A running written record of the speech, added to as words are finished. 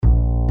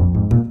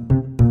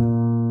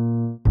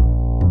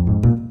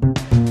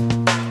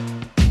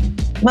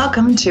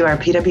Welcome to our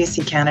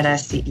PwC Canada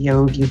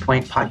CEO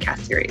Viewpoint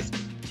podcast series.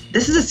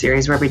 This is a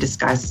series where we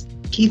discuss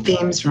key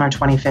themes from our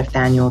 25th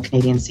annual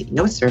Canadian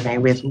CEO survey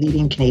with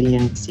leading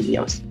Canadian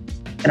CEOs.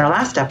 In our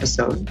last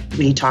episode,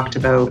 we talked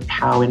about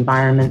how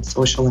environment,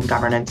 social, and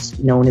governance,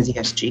 known as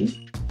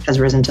ESG, has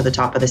risen to the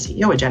top of the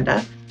CEO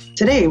agenda.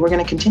 Today, we're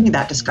going to continue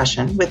that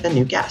discussion with a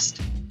new guest.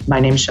 My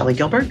name is Shelley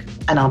Gilberg,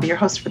 and I'll be your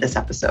host for this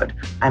episode.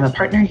 I'm a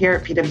partner here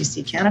at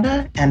PwC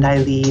Canada, and I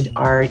lead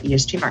our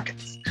ESG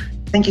markets.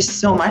 Thank you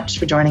so much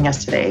for joining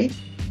us today.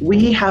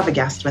 We have a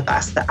guest with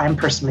us that I'm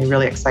personally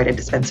really excited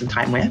to spend some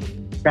time with,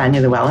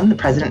 Rania Llewellyn, the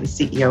president and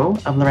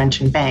CEO of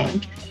Laurentian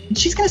Bank. And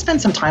she's going to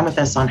spend some time with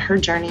us on her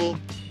journey,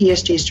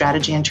 ESG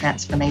strategy and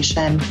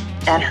transformation,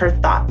 and her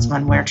thoughts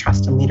on where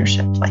trust and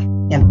leadership play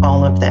in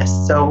all of this.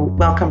 So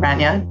welcome,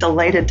 Rania.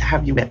 Delighted to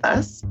have you with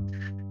us.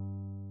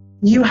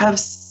 You have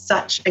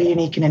such a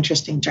unique and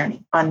interesting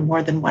journey on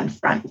more than one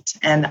front.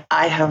 And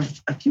I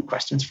have a few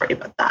questions for you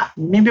about that.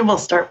 Maybe we'll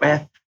start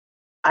with,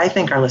 I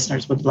think our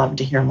listeners would love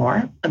to hear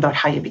more about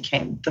how you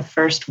became the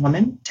first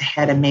woman to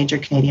head a major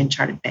Canadian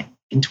chartered bank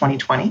in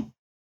 2020.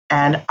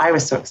 And I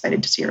was so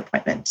excited to see your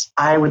appointment.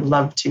 I would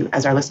love to,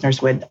 as our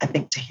listeners would, I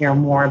think, to hear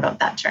more about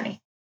that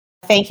journey.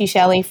 Thank you,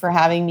 Shelley, for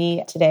having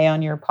me today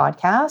on your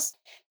podcast.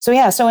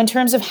 So in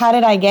terms of how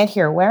did I get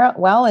here?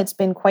 Well, it's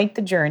been quite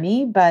the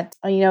journey, but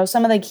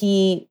some of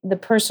the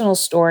personal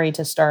story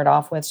to start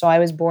off with. So I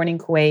was born in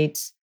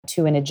Kuwait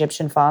to an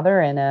Egyptian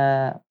father and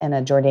a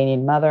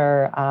Jordanian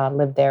mother,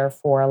 lived there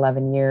for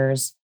 11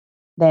 years,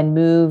 then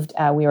moved.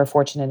 We were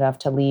fortunate enough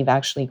to leave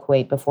actually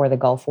Kuwait before the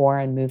Gulf War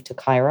and moved to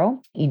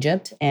Cairo,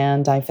 Egypt.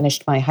 And I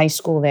finished my high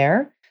school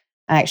there.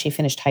 I actually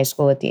finished high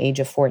school at the age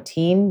of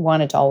 14,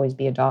 wanted to always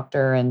be a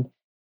doctor. And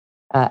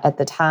at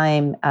the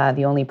time,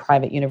 the only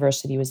private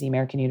university was the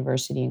American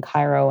University in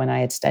Cairo, and I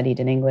had studied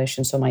in English.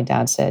 And so my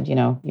dad said,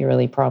 you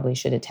really probably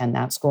should attend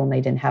that school, and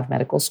they didn't have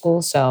medical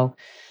school. So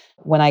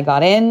when I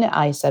got in,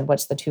 I said,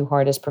 what's the two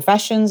hardest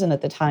professions? And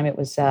at the time it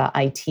was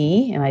IT,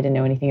 and I didn't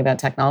know anything about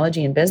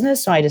technology and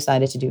business. So I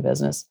decided to do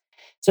business.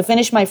 So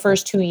finished my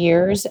first 2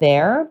 years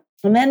there.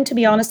 And then, to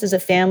be honest, as a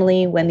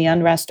family, when the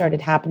unrest started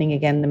happening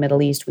again in the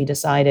Middle East, we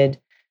decided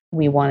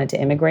we wanted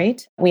to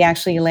immigrate. We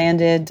actually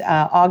landed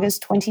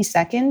August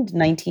 22nd,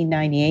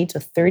 1998, so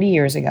 30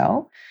 years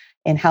ago,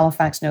 in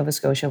Halifax, Nova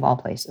Scotia, of all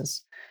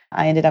places.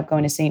 I ended up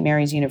going to St.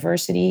 Mary's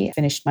University,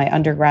 finished my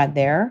undergrad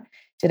there,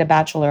 did a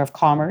Bachelor of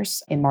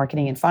Commerce in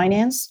Marketing and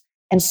Finance,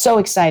 and so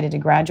excited to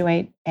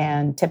graduate.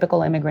 And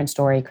typical immigrant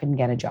story, couldn't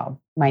get a job.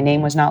 My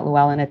name was not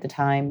Llewellyn at the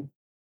time.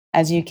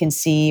 As you can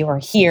see or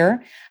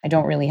hear, I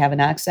don't really have an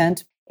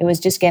accent. It was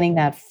just getting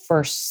that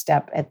first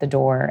step at the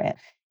door.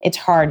 It's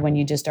hard when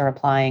you just are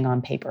applying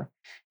on paper.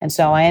 And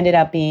so I ended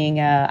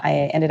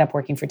up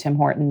working for Tim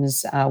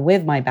Hortons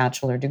with my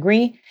bachelor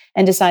degree,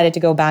 and decided to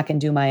go back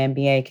and do my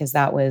MBA, because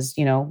that was,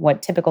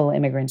 what typical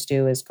immigrants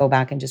do, is go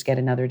back and just get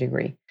another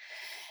degree.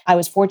 I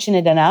was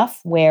fortunate enough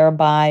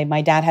whereby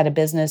my dad had a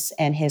business,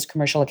 and his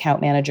commercial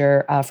account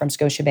manager from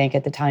Scotiabank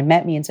at the time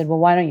met me and said, well,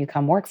 why don't you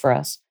come work for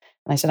us?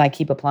 And I said, I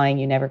keep applying.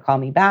 You never call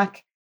me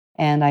back.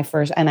 And I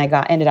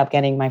ended up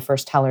getting my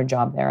first teller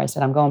job there. I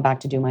said, I'm going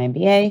back to do my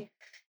MBA.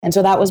 And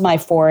so that was my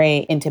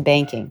foray into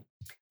banking.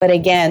 But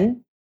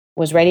again,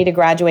 was ready to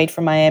graduate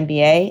from my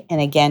MBA, and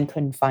again,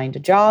 couldn't find a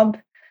job,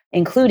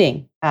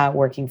 including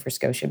working for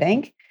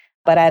Scotiabank.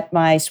 But at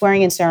my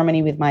swearing-in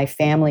ceremony with my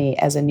family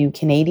as a new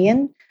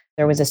Canadian,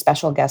 there was a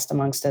special guest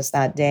amongst us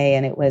that day,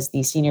 and it was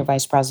the senior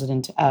vice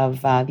president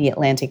of the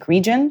Atlantic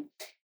region.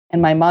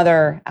 And my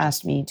mother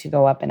asked me to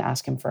go up and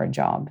ask him for a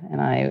job.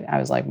 And I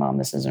was like, Mom,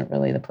 this isn't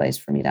really the place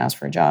for me to ask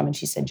for a job. And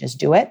she said, just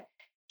do it.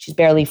 She's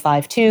barely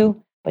 5'2",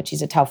 but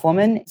she's a tough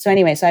woman. So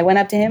I went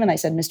up to him and I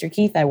said, Mr.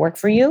 Keith, I work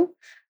for you.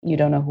 You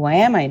don't know who I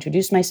am. I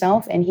introduced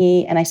myself. And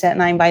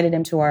I invited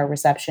him to our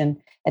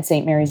reception at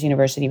St. Mary's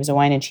University. It was a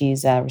wine and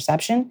cheese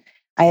reception.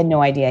 I had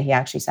no idea he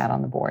actually sat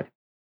on the board.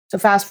 So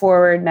fast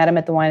forward, met him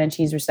at the wine and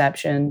cheese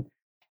reception,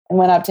 and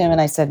went up to him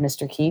and I said,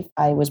 Mr. Keith,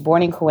 I was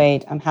born in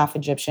Kuwait. I'm half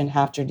Egyptian,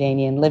 half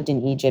Jordanian, lived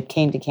in Egypt,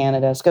 came to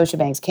Canada.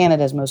 Scotiabank's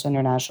Canada's most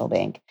international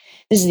bank.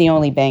 This is the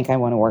only bank I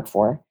want to work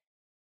for.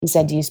 He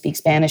said, do you speak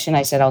Spanish? And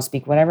I said, I'll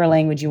speak whatever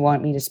language you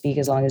want me to speak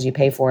as long as you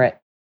pay for it.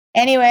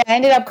 Anyway, I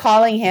ended up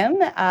calling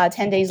him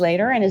 10 days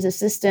later, and his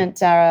assistant,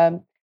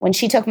 when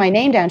she took my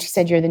name down, she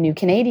said, you're the new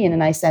Canadian.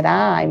 And I said,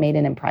 I made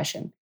an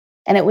impression.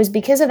 And it was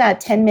because of that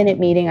 10-minute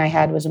meeting I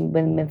had with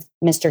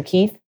Mr.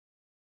 Keith.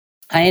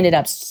 I ended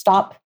up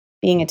stopped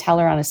being a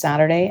teller on a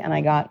Saturday, and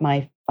I got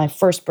my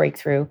first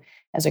breakthrough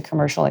as a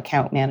commercial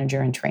account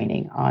manager in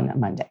training on a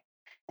Monday.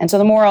 And so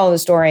the moral of the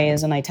story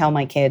is, and I tell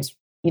my kids,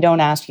 you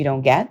don't ask, you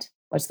don't get.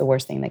 What's the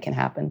worst thing that can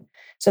happen?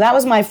 So that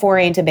was my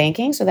foray into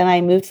banking. So then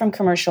I moved from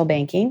commercial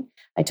banking.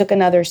 I took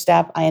another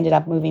step. I ended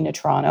up moving to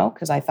Toronto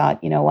because I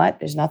thought, you know what,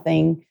 there's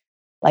nothing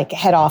like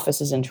head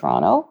offices in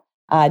Toronto.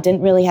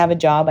 Didn't really have a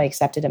job. I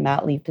accepted a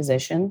mat leave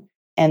position.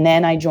 And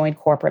then I joined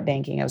corporate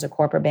banking. I was a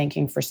corporate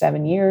banking for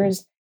 7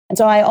 years. And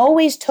so I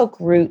always took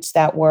routes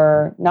that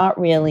were not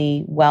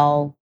really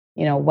well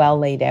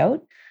laid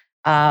out.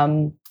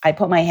 I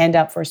put my hand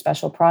up for a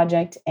special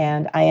project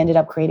and I ended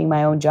up creating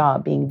my own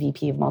job being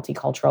VP of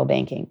Multicultural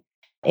Banking.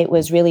 It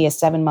was really a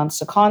 7-month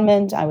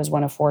secondment. I was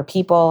one of 4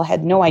 people,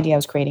 had no idea I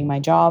was creating my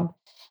job.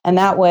 And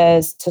that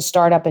was to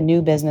start up a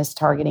new business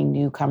targeting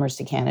newcomers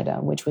to Canada,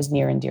 which was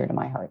near and dear to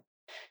my heart.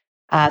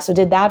 So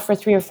did that for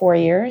 3 or 4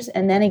 years.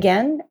 And then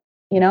again,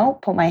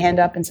 put my hand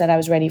up and said I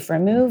was ready for a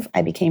move.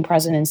 I became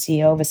president and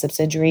CEO of a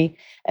subsidiary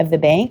of the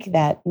bank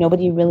that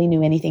nobody really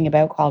knew anything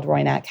about called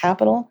Roynat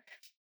Capital.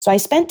 So I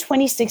spent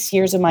 26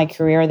 years of my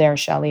career there,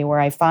 Shelley, where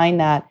I find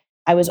that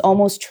I was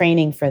almost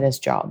training for this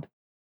job.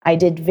 I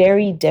did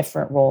very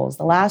different roles.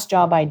 The last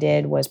job I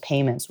did was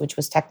payments, which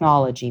was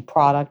technology,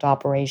 product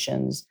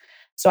operations.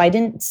 So I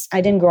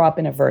didn't grow up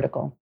in a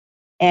vertical.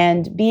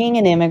 And being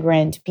an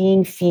immigrant,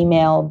 being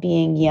female,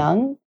 being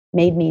young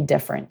made me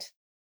different.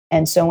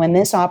 And so when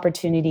this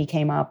opportunity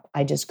came up,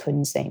 I just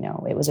couldn't say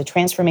no. It was a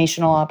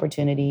transformational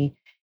opportunity.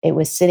 It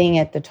was sitting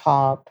at the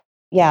top.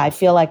 Yeah, I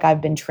feel like I've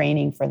been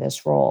training for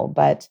this role,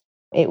 but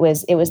it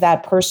was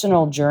that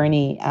personal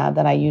journey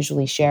that I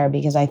usually share,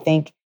 because I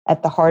think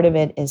at the heart of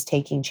it is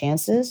taking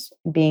chances,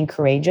 being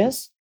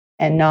courageous,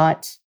 and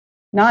not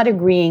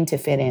agreeing to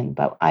fit in.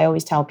 But I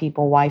always tell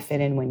people, why fit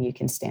in when you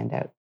can stand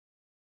out?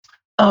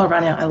 Oh,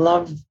 Rania, I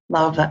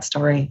love that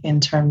story in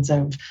terms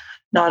of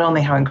not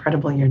only how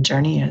incredible your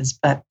journey is,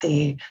 but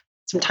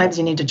sometimes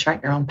you need to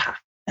chart your own path,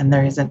 and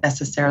there isn't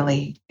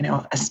necessarily,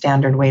 a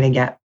standard way to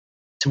get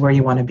to where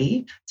you want to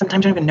be.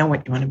 Sometimes you don't even know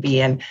what you want to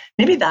be. And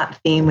maybe that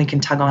theme we can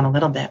tug on a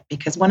little bit,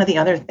 because one of the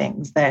other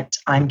things that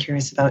I'm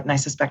curious about, and I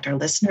suspect our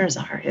listeners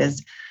are,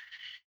 is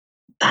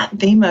that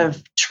theme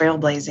of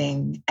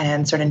trailblazing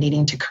and sort of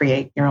needing to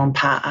create your own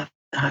path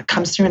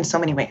comes through in so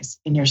many ways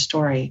in your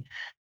story.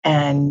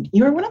 And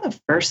you were one of the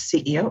first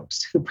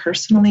CEOs who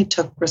personally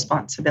took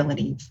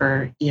responsibility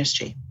for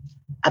ESG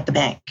at the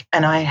bank.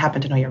 And I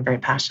happen to know you're very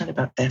passionate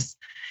about this.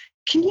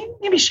 Can you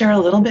maybe share a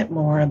little bit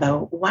more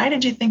about why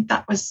did you think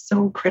that was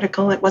so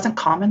critical? It wasn't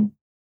common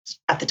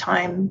at the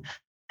time.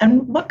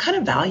 And what kind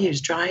of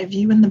values drive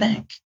you in the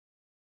bank?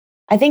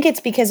 I think it's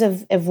because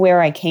of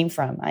where I came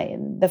from.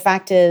 The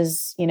fact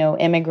is,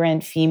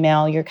 immigrant,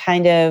 female, you're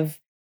kind of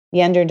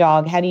the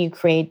underdog. How do you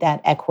create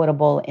that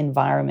equitable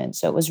environment?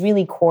 So it was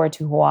really core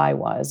to who I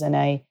was. And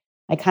I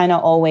kind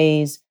of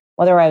always,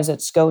 whether I was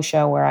at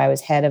Scotia, where I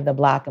was head of the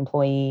Black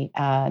employee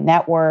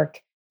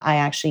network, I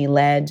actually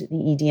led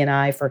the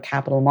ED&I for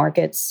capital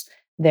markets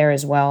there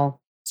as well.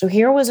 So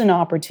here was an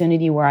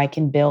opportunity where I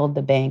can build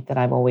the bank that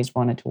I've always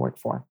wanted to work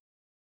for.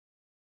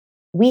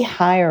 We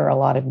hire a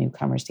lot of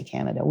newcomers to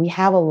Canada. We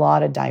have a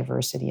lot of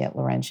diversity at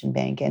Laurentian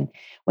Bank. And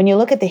when you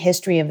look at the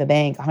history of the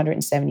bank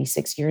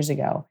 176 years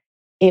ago,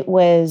 it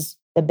was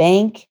the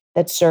bank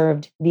that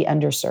served the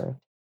underserved.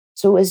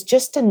 So it was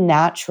just a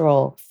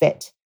natural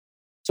fit.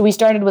 So we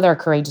started with our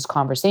Courageous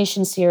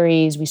Conversation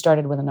series. We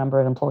started with a number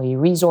of employee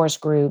resource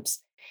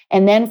groups.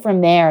 And then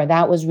from there,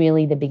 that was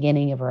really the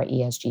beginning of our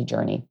ESG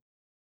journey.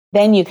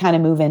 Then you kind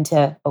of move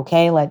into,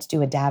 okay, let's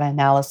do a data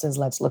analysis.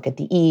 Let's look at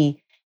the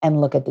E and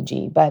look at the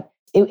G. But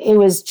it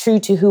was true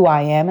to who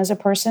I am as a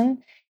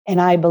person. And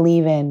I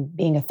believe in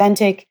being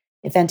authentic.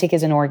 Authentic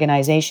as an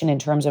organization in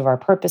terms of our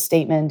purpose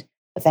statement.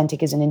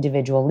 Authentic as an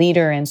individual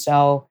leader. And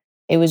so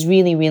it was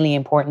really, really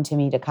important to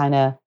me to kind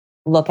of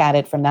look at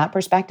it from that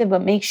perspective,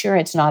 but make sure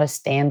it's not a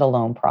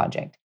standalone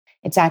project.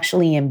 It's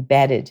actually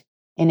embedded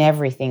in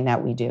everything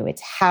that we do.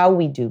 It's how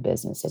we do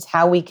business. It's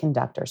how we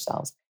conduct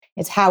ourselves.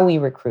 It's how we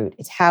recruit.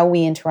 It's how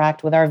we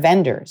interact with our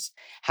vendors,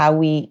 how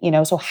we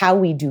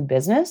do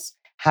business,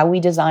 how we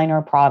design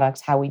our products,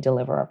 how we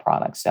deliver our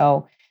products.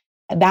 So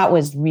that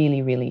was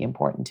really, really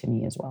important to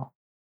me as well.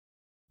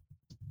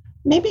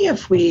 Maybe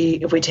if we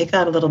take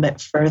that a little bit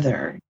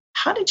further,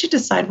 how did you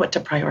decide what to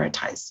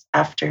prioritize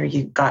after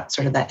you got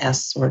sort of that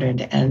S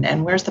sorted,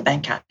 and where's the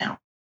bank at now?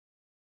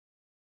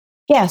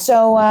 Yeah,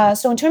 so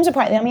in terms of,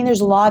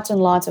 there's lots and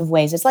lots of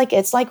ways.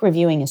 It's like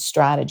reviewing a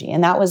strategy,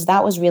 and that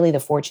was really the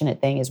fortunate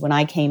thing is when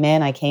I came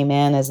in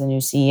as the new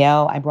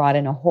CEO. I brought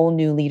in a whole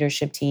new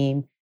leadership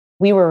team.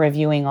 We were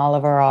reviewing all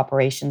of our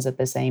operations at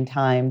the same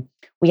time.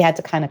 We had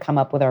to kind of come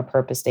up with our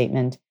purpose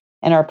statement.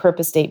 And our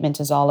purpose statement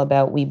is all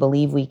about, we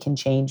believe we can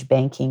change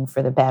banking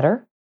for the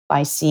better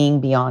by seeing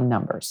beyond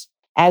numbers.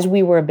 As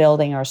we were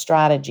building our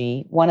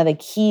strategy, one of the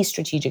key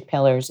strategic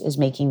pillars is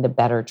making the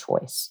better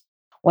choice.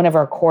 One of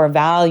our core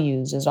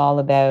values is all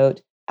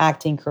about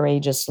acting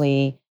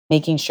courageously,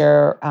 making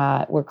sure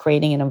we're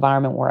creating an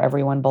environment where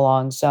everyone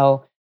belongs.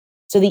 So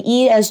the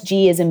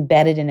ESG is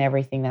embedded in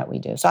everything that we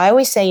do. So I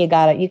always say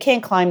you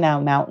can't climb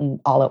that mountain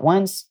all at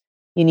once.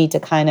 You need to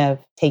kind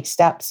of take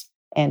steps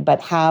but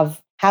have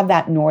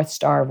that North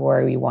Star of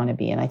where we want to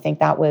be. And I think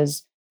that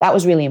was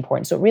really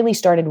important. So it really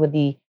started with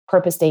the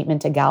purpose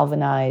statement to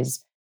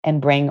galvanize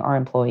and bring our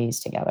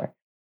employees together.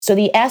 So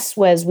the S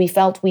was, we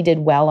felt we did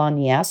well on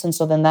the S. And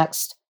so the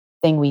next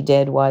thing we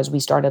did was we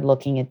started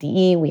looking at the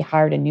E. We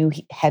hired a new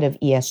head of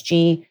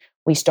ESG.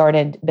 We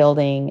started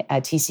building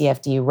a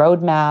TCFD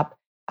roadmap.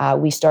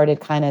 We started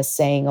kind of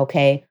saying,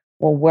 okay,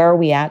 well, where are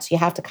we at? So you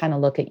have to kind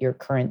of look at your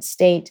current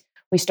state.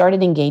 we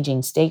started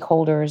engaging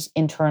stakeholders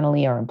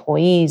internally, our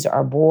employees,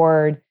 our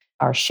board,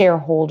 our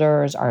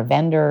shareholders, our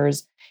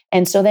vendors.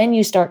 And so then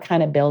you start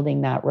kind of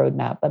building that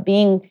roadmap, but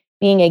being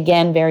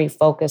again very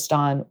focused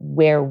on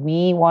where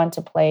we want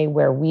to play,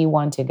 where we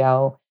want to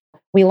go.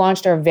 We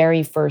launched our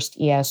very first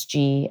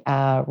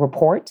ESG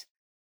report.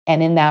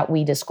 And in that,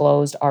 we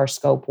disclosed our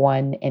scope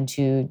 1 and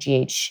 2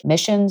 GH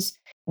emissions.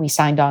 We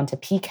signed on to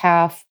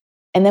PCAF.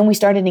 And then we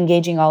started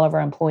engaging all of our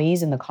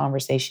employees in the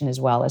conversation as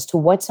well as to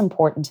what's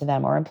important to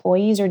them. Our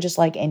employees are just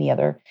like any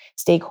other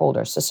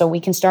stakeholder. So we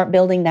can start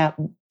building that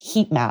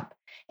heat map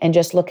and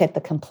just look at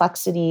the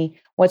complexity,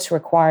 what's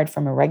required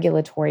from a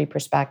regulatory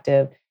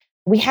perspective.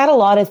 We had a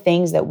lot of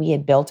things that we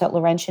had built at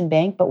Laurentian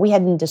Bank, but we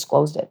hadn't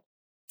disclosed it.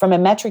 From a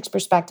metrics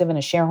perspective and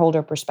a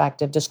shareholder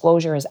perspective,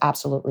 disclosure is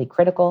absolutely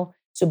critical.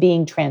 So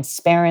being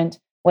transparent,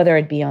 whether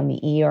it be on the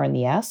E or on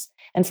the S.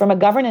 And from a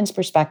governance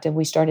perspective,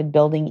 we started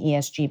building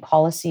ESG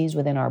policies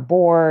within our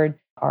board,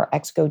 our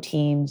ExCo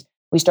teams.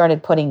 We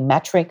started putting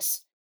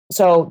metrics.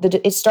 So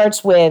it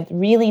starts with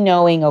really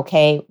knowing,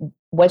 okay,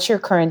 what's your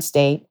current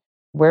state?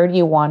 Where do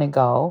you want to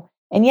go?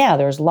 And yeah,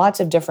 there's lots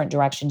of different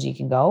directions you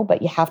can go,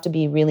 but you have to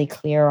be really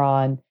clear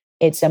on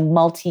it's a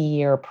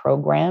multi-year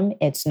program.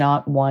 It's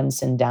not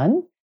once and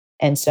done.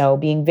 And so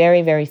being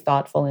very, very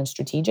thoughtful and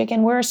strategic.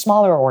 And we're a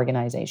smaller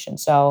organization,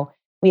 so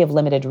we have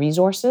limited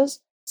resources.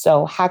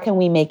 So how can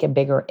we make a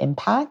bigger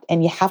impact?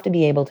 And you have to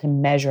be able to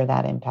measure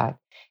that impact,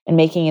 and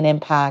making an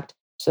impact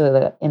to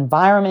the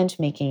environment,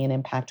 making an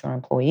impact to our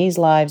employees'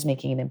 lives,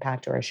 making an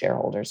impact to our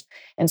shareholders.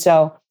 And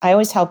so I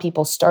always tell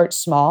people start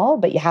small,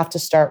 but you have to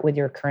start with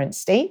your current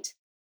state,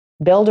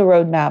 build a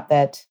roadmap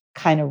that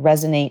kind of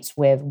resonates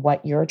with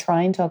what you're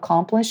trying to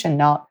accomplish and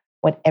not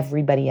what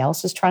everybody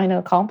else is trying to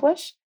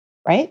accomplish,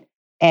 right?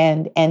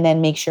 And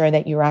then make sure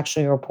that you're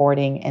actually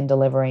reporting and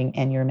delivering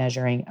and you're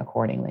measuring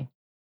accordingly.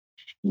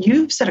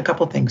 You've said a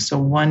couple of things. So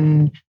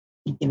one,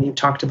 you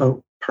talked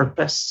about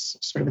purpose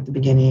sort of at the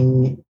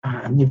beginning.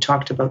 You've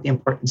talked about the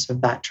importance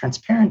of that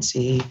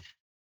transparency.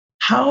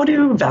 How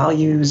do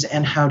values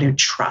and how do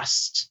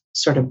trust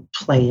sort of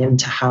play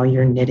into how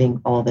you're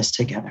knitting all this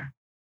together?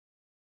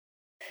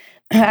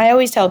 I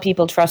always tell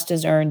people trust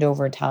is earned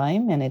over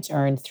time, and it's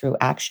earned through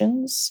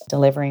actions,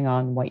 delivering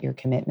on what your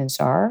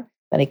commitments are,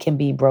 but it can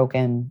be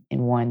broken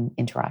in one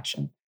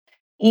interaction.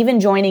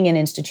 Even joining an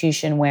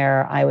institution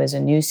where I was a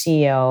new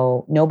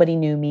CEO, nobody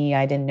knew me,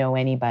 I didn't know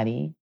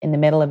anybody, in the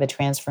middle of a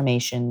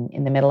transformation,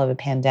 in the middle of a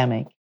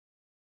pandemic,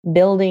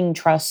 building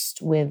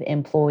trust with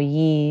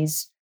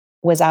employees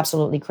was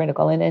absolutely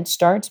critical. And it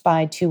starts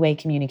by two-way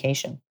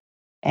communication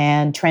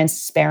and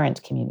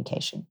transparent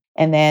communication.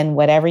 And then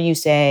whatever you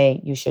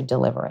say, you should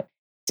deliver it.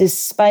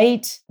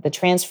 Despite the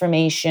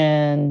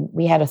transformation,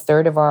 we had a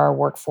third of our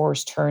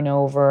workforce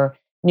turnover,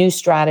 new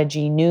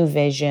strategy, new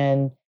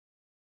vision.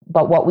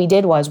 But what we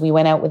did was we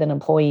went out with an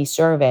employee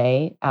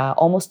survey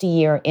almost a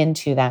year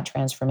into that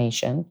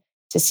transformation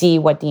to see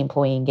what the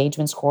employee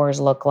engagement scores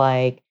look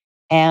like.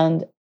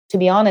 And to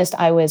be honest,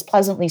 I was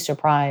pleasantly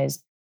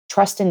surprised.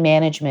 Trust in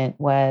management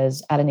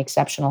was at an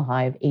exceptional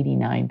high of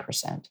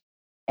 89%.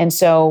 And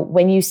so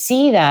when you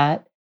see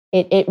that,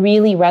 it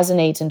really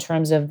resonates in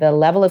terms of the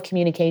level of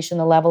communication,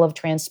 the level of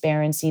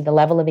transparency, the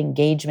level of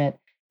engagement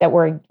that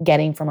we're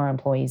getting from our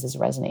employees is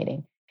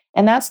resonating.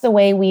 And that's the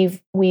way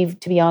we've,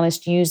 to be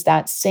honest, used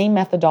that same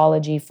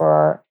methodology for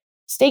our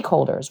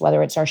stakeholders,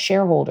 whether it's our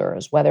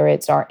shareholders, whether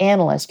it's our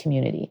analyst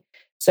community.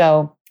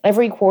 So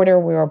every quarter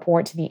we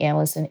report to the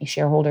analyst and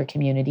shareholder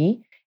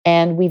community,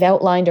 and we've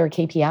outlined our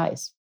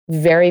KPIs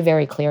very,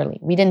 very clearly.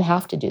 We didn't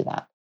have to do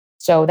that.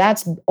 So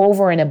that's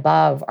over and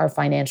above our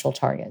financial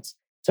targets.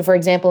 So for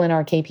example, in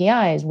our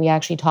KPIs, we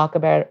actually talk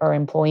about our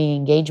employee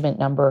engagement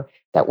number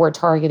that we're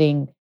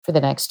targeting for the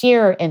next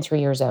year and 3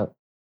 years out.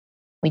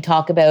 We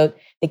talk about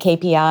the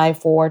KPI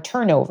for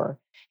turnover.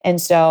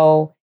 And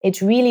so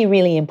it's really,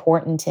 really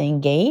important to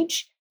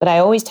engage. But I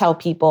always tell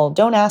people,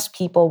 don't ask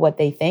people what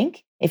they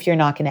think if you're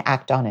not going to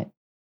act on it.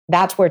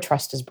 That's where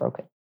trust is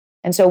broken.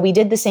 And so we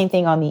did the same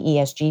thing on the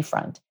ESG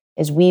front,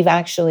 is we've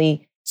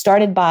actually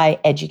started by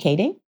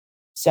educating.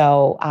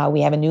 So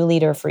we have a new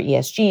leader for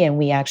ESG, and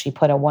we actually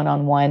put a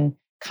one-on-one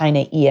kind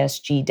of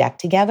ESG deck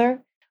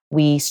together.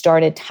 We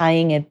started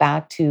tying it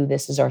back to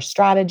this is our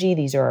strategy,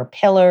 these are our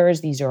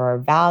pillars, these are our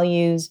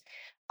values.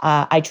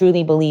 I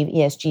truly believe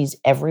ESG is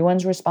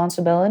everyone's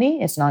responsibility.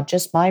 It's not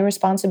just my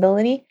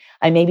responsibility.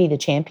 I may be the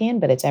champion,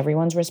 but it's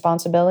everyone's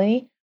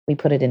responsibility. We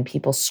put it in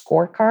people's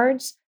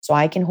scorecards so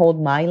I can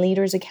hold my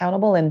leaders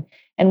accountable. And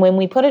when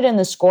we put it in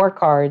the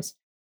scorecards,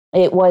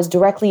 it was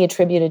directly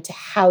attributed to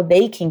how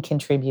they can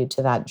contribute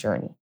to that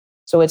journey.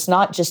 So it's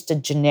not just a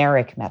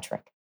generic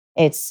metric.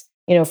 It's,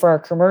 for our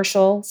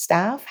commercial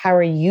staff, how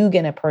are you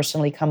going to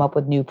personally come up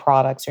with new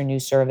products or new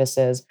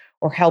services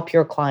or help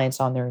your clients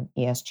on their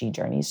ESG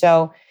journey?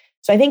 So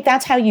I think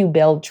that's how you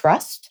build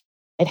trust.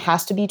 It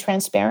has to be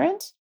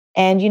transparent.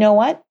 And you know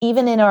what?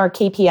 Even in our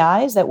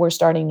KPIs that we're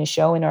starting to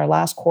show in our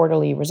last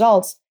quarterly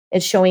results,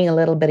 it's showing a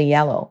little bit of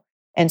yellow.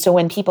 And so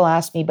when people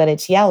ask me, but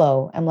it's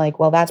yellow, I'm like,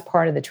 well, that's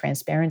part of the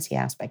transparency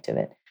aspect of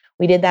it.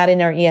 We did that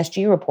in our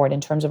ESG report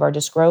in terms of our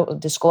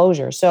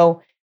disclosure.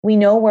 So we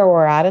know where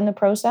we're at in the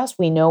process.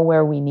 We know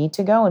where we need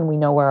to go and we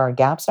know where our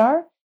gaps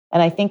are.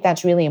 And I think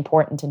that's really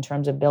important in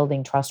terms of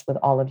building trust with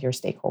all of your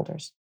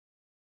stakeholders.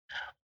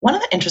 One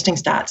of the interesting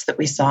stats that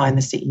we saw in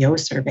the CEO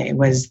survey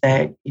was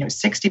that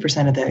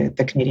 60% of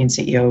the Canadian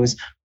CEOs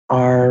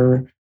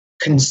are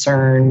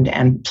concerned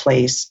and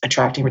place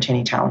attracting,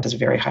 retaining talent as a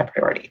very high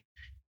priority.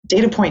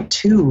 Data point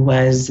 2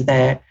 was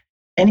that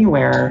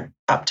anywhere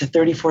up to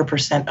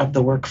 34% of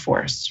the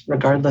workforce,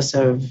 regardless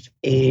of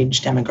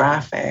age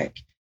demographic,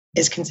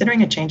 is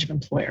considering a change of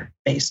employer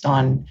based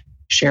on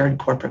shared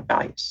corporate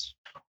values.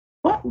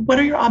 What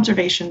are your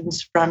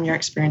observations from your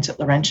experience at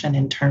Laurentian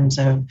in terms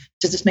of,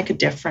 does this make a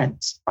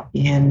difference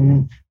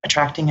in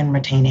attracting and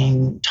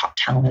retaining top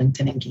talent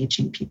and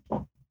engaging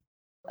people?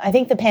 I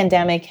think the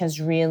pandemic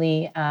has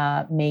really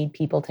made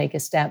people take a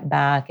step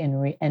back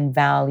and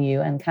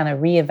value and kind of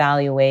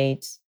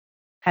reevaluate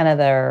kind of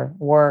their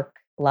work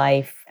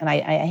life. And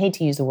I hate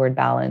to use the word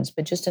balance,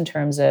 but just in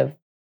terms of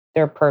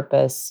their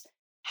purpose,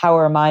 how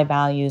are my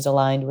values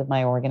aligned with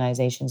my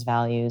organization's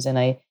values?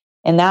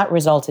 And that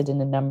resulted in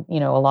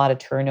a lot of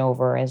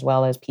turnover, as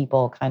well as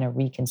people kind of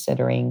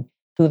reconsidering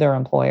who their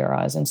employer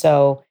was. And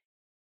so,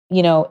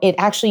 it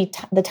actually,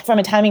 from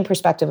a timing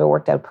perspective, it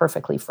worked out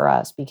perfectly for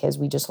us because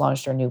we just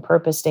launched our new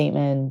purpose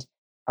statement,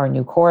 our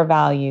new core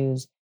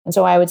values. And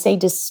so I would say,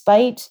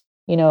 despite,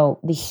 the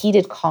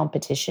heated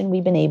competition,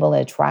 we've been able to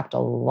attract a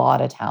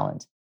lot of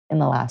talent in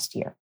the last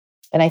year.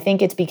 And I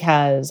think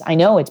I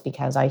know it's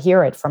because I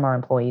hear it from our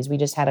employees. We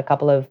just had a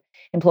couple of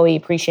employee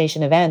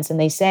appreciation events, and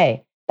they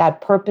say that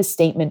purpose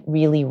statement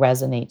really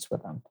resonates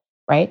with them,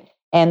 right?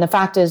 And the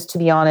fact is, to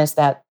be honest,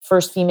 that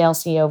first female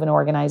CEO of an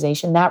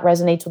organization, that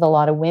resonates with a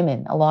lot of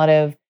women, a lot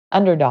of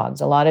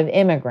underdogs, a lot of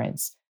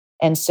immigrants.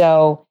 And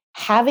so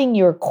having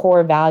your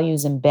core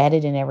values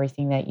embedded in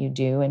everything that you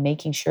do and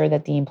making sure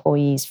that the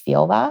employees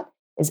feel that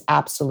is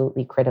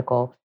absolutely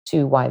critical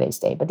to why they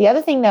stay. But the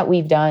other thing that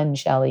we've done,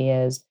 Shelley,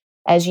 is,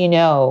 as you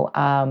know,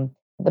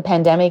 the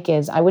pandemic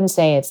is, I wouldn't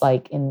say it's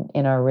like in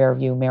our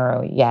rearview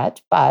mirror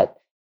yet, but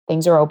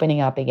things are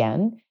opening up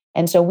again.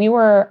 And so we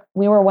were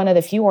one of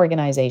the few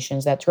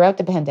organizations that throughout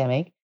the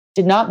pandemic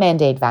did not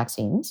mandate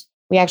vaccines.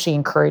 We actually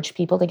encouraged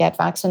people to get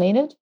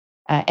vaccinated,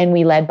 and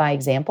we led by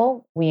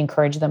example. We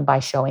encouraged them by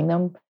showing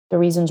them the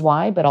reasons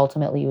why, but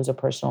ultimately it was a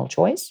personal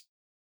choice.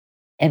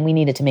 And we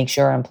needed to make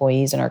sure our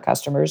employees and our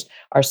customers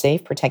are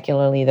safe,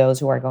 particularly those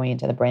who are going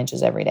into the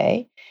branches every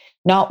day.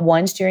 Not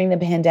once during the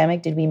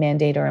pandemic did we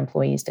mandate our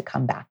employees to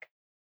come back.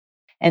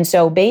 And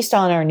so based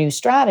on our new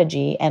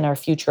strategy and our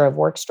future of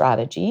work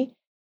strategy,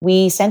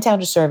 we sent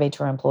out a survey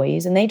to our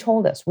employees and they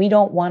told us, we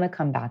don't want to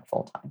come back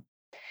full time.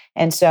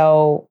 And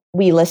so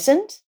we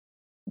listened.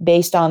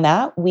 Based on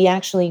that, we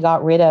actually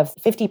got rid of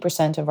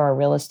 50% of our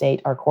real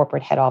estate, our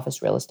corporate head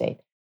office real estate,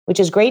 which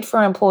is great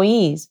for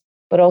employees,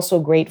 but also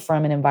great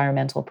from an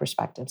environmental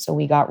perspective. So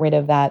we got rid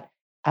of that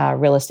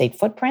real estate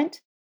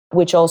footprint,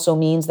 which also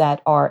means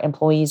that our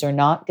employees are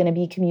not going to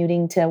be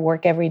commuting to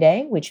work every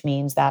day, which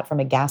means that from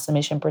a gas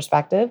emission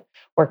perspective,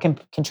 we're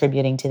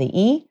contributing to the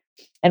E.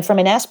 And from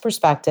an S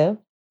perspective,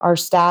 our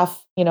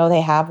staff,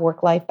 they have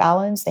work-life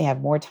balance. They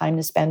have more time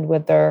to spend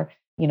with their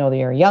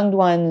young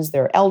ones,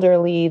 their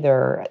elderly,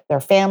 their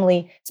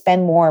family,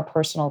 spend more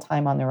personal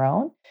time on their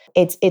own.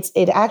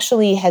 It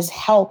actually has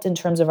helped in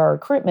terms of our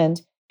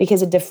recruitment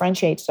because it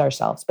differentiates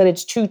ourselves, but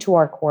it's true to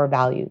our core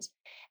values.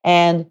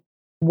 And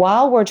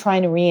while we're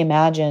trying to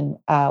reimagine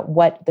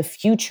what the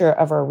future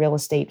of our real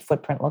estate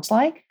footprint looks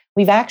like,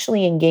 we've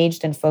actually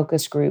engaged in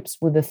focus groups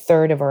with a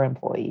third of our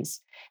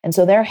employees. And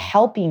so they're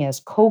helping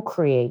us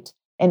co-create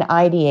and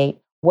ideate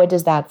what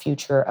does that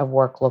future of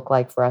work look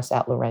like for us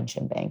at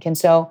Laurentian Bank. And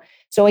so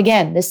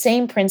again, the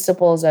same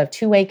principles of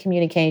two-way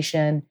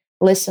communication,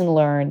 listen,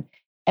 learn,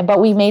 but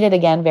we've made it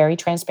again very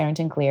transparent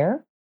and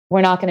clear.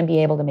 We're not going to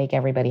be able to make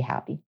everybody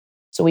happy.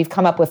 So we've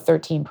come up with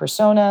 13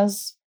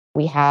 personas.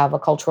 We have a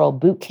cultural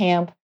boot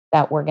camp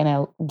that we're going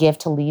to give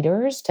to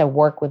leaders to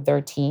work with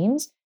their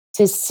teams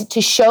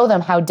to show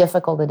them how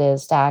difficult it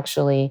is to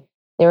actually,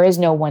 there is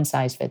no one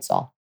size fits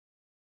all.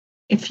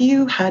 If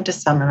you had to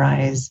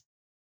summarize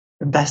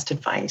your best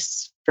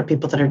advice for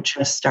people that are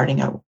just starting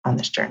out on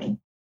this journey,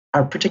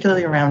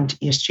 particularly around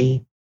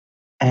ESG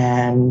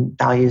and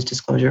values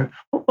disclosure,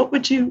 what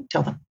would you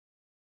tell them?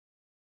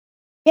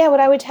 Yeah,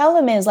 what I would tell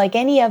them is, like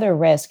any other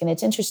risk, and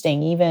it's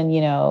interesting,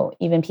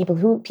 even people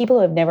who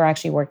have never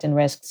actually worked in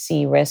risk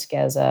see risk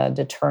as a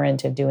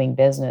deterrent of doing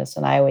business.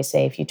 And I always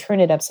say, if you turn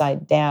it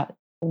upside down,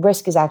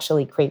 risk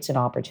actually creates an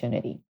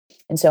opportunity.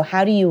 And so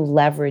how do you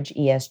leverage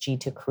ESG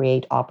to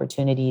create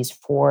opportunities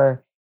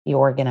for the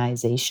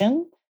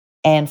organization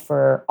and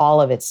for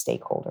all of its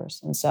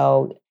stakeholders? And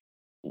so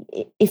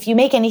if you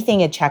make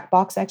anything a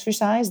checkbox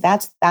exercise,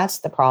 that's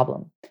the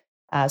problem.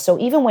 So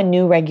even when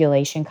new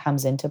regulation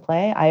comes into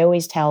play, I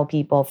always tell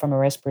people from a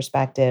risk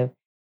perspective,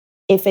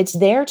 if it's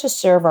there to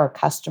serve our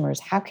customers,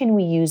 how can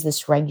we use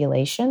this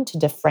regulation to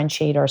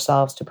differentiate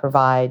ourselves to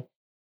provide,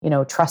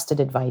 trusted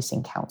advice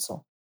and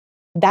counsel?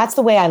 that's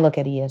the way I look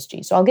at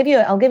ESG. So I'll give you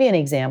an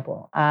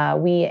example.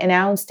 We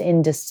announced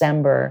in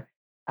December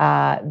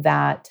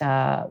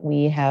that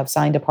we have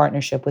signed a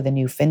partnership with a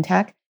new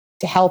fintech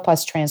to help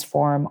us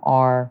transform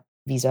our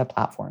visa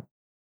platform.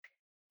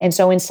 And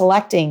so in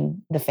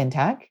selecting the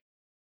fintech,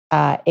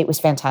 it was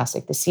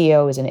fantastic. The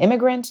CEO is an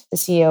immigrant. The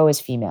CEO is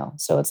female.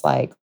 So it's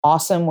like,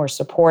 awesome. We're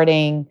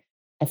supporting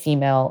a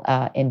female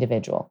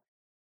individual.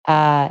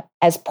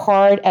 As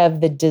part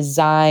of the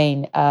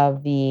design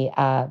of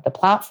the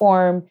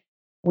platform,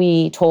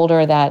 we told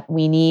her that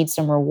we need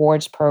some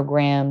rewards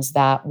programs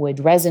that would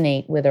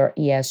resonate with our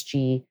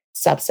ESG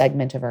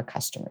subsegment of our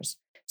customers.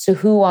 So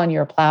who on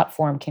your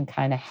platform can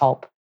kind of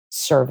help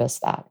service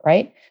that,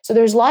 right? So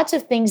there's lots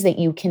of things that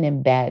you can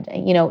embed,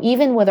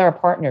 even with our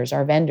partners,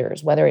 our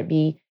vendors, whether it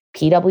be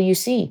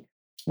PwC.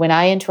 When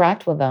I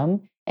interact with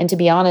them, and to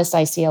be honest,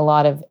 I see a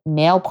lot of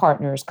male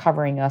partners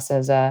covering us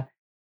as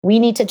we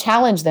need to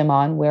challenge them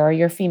on where are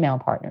your female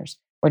partners.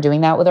 We're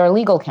doing that with our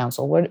legal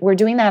counsel. We're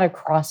doing that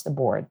across the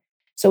board.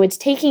 So it's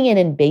taking it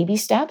in baby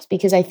steps,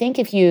 because I think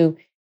if you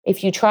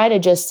try to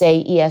just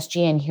say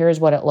ESG and here's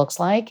what it looks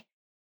like,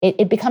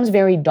 it becomes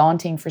very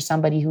daunting for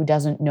somebody who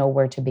doesn't know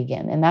where to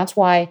begin. And that's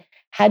why,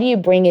 how do you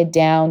bring it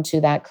down to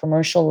that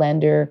commercial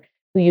lender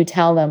who you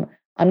tell them,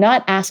 I'm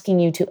not asking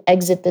you to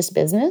exit this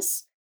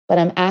business, but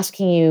I'm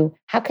asking you,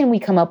 how can we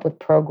come up with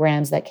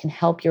programs that can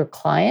help your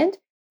client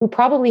who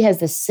probably has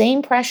the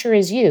same pressure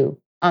as you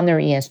on their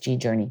ESG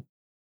journey?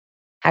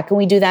 How can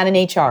we do that in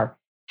HR?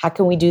 How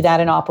can we do that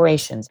in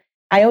operations?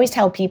 I always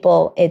tell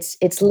people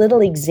it's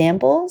little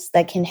examples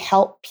that can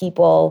help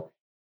people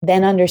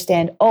then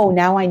understand, oh,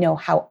 now I know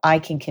how I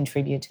can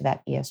contribute to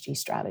that ESG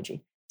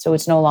strategy. So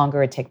it's no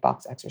longer a tick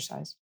box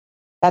exercise.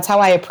 That's how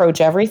I approach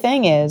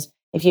everything. Is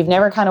if you've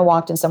never kind of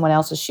walked in someone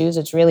else's shoes,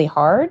 it's really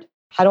hard.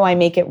 How do I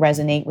make it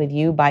resonate with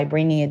you by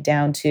bringing it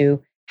down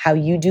to how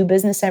you do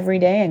business every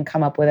day and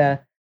come up with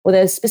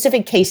a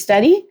specific case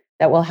study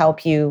that will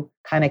help you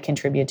kind of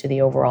contribute to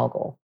the overall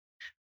goal?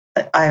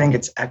 I think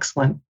it's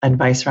excellent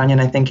advice, Rania,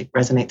 and I think it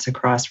resonates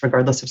across,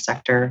 regardless of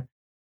sector,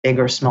 big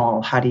or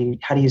small. How do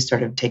you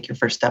sort of take your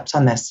first steps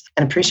on this?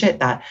 And appreciate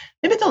that.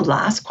 Maybe the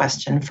last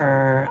question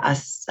for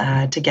us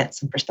to get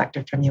some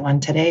perspective from you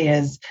on today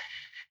is,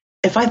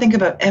 if I think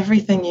about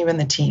everything you and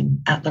the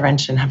team at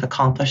Laurentian have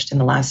accomplished in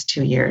the last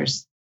 2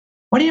 years,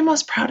 what are you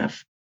most proud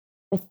of?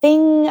 The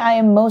thing I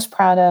am most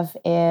proud of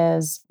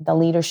is the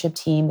leadership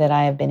team that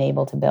I have been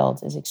able to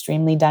build is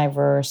extremely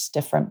diverse,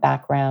 different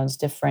backgrounds,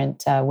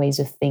 different ways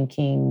of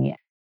thinking.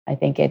 I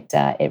think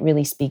it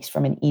really speaks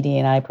from an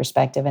ED&I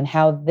perspective and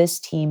how this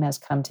team has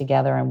come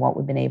together and what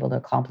we've been able to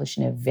accomplish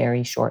in a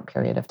very short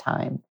period of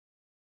time.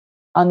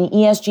 On the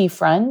ESG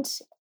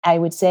front, I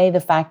would say the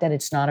fact that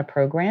it's not a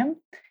program,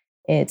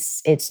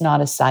 it's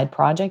not a side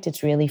project.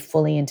 It's really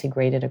fully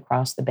integrated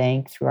across the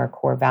bank through our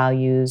core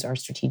values, our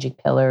strategic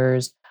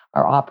pillars,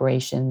 our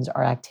operations,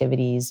 our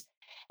activities.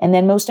 And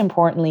then most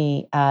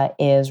importantly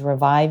is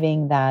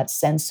reviving that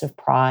sense of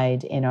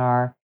pride in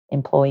our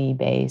employee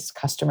base,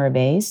 customer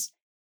base,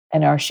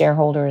 and our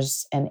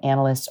shareholders and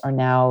analysts are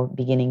now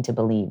beginning to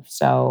believe.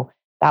 So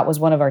that was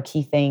one of our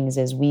key things,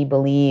 is we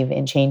believe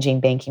in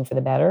changing banking for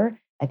the better.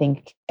 I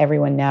think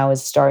everyone now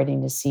is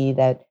starting to see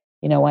that,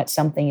 you know what,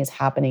 something is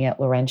happening at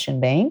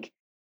Laurentian Bank.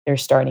 They're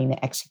starting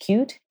to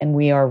execute, and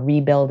we are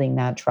rebuilding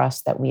that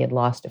trust that we had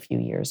lost a few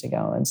years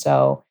ago. And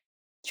so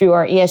through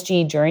our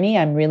ESG journey,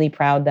 I'm really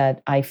proud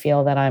that I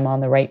feel that I'm on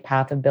the right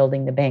path of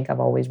building the bank I've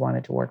always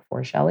wanted to work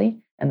for, Shelley,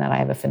 and that I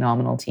have a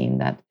phenomenal team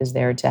that is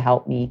there to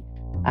help me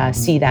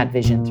see that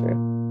vision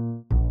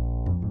through.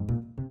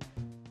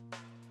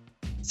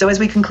 So as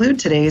we conclude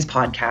today's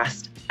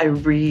podcast, I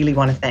really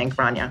want to thank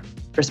Rania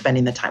for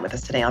spending the time with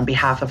us today on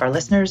behalf of our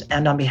listeners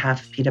and on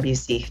behalf of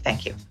PwC.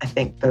 Thank you. I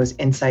think those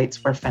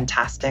insights were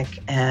fantastic,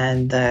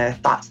 and the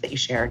thoughts that you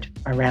shared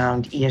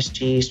around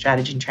ESG,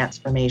 strategy and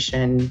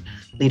transformation,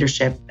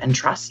 leadership and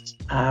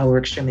trust were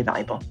extremely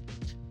valuable.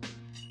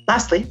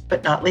 Lastly,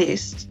 but not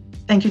least,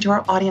 thank you to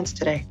our audience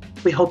today.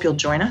 We hope you'll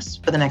join us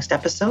for the next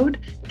episode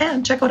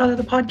and check out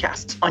other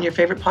podcasts on your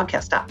favorite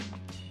podcast app.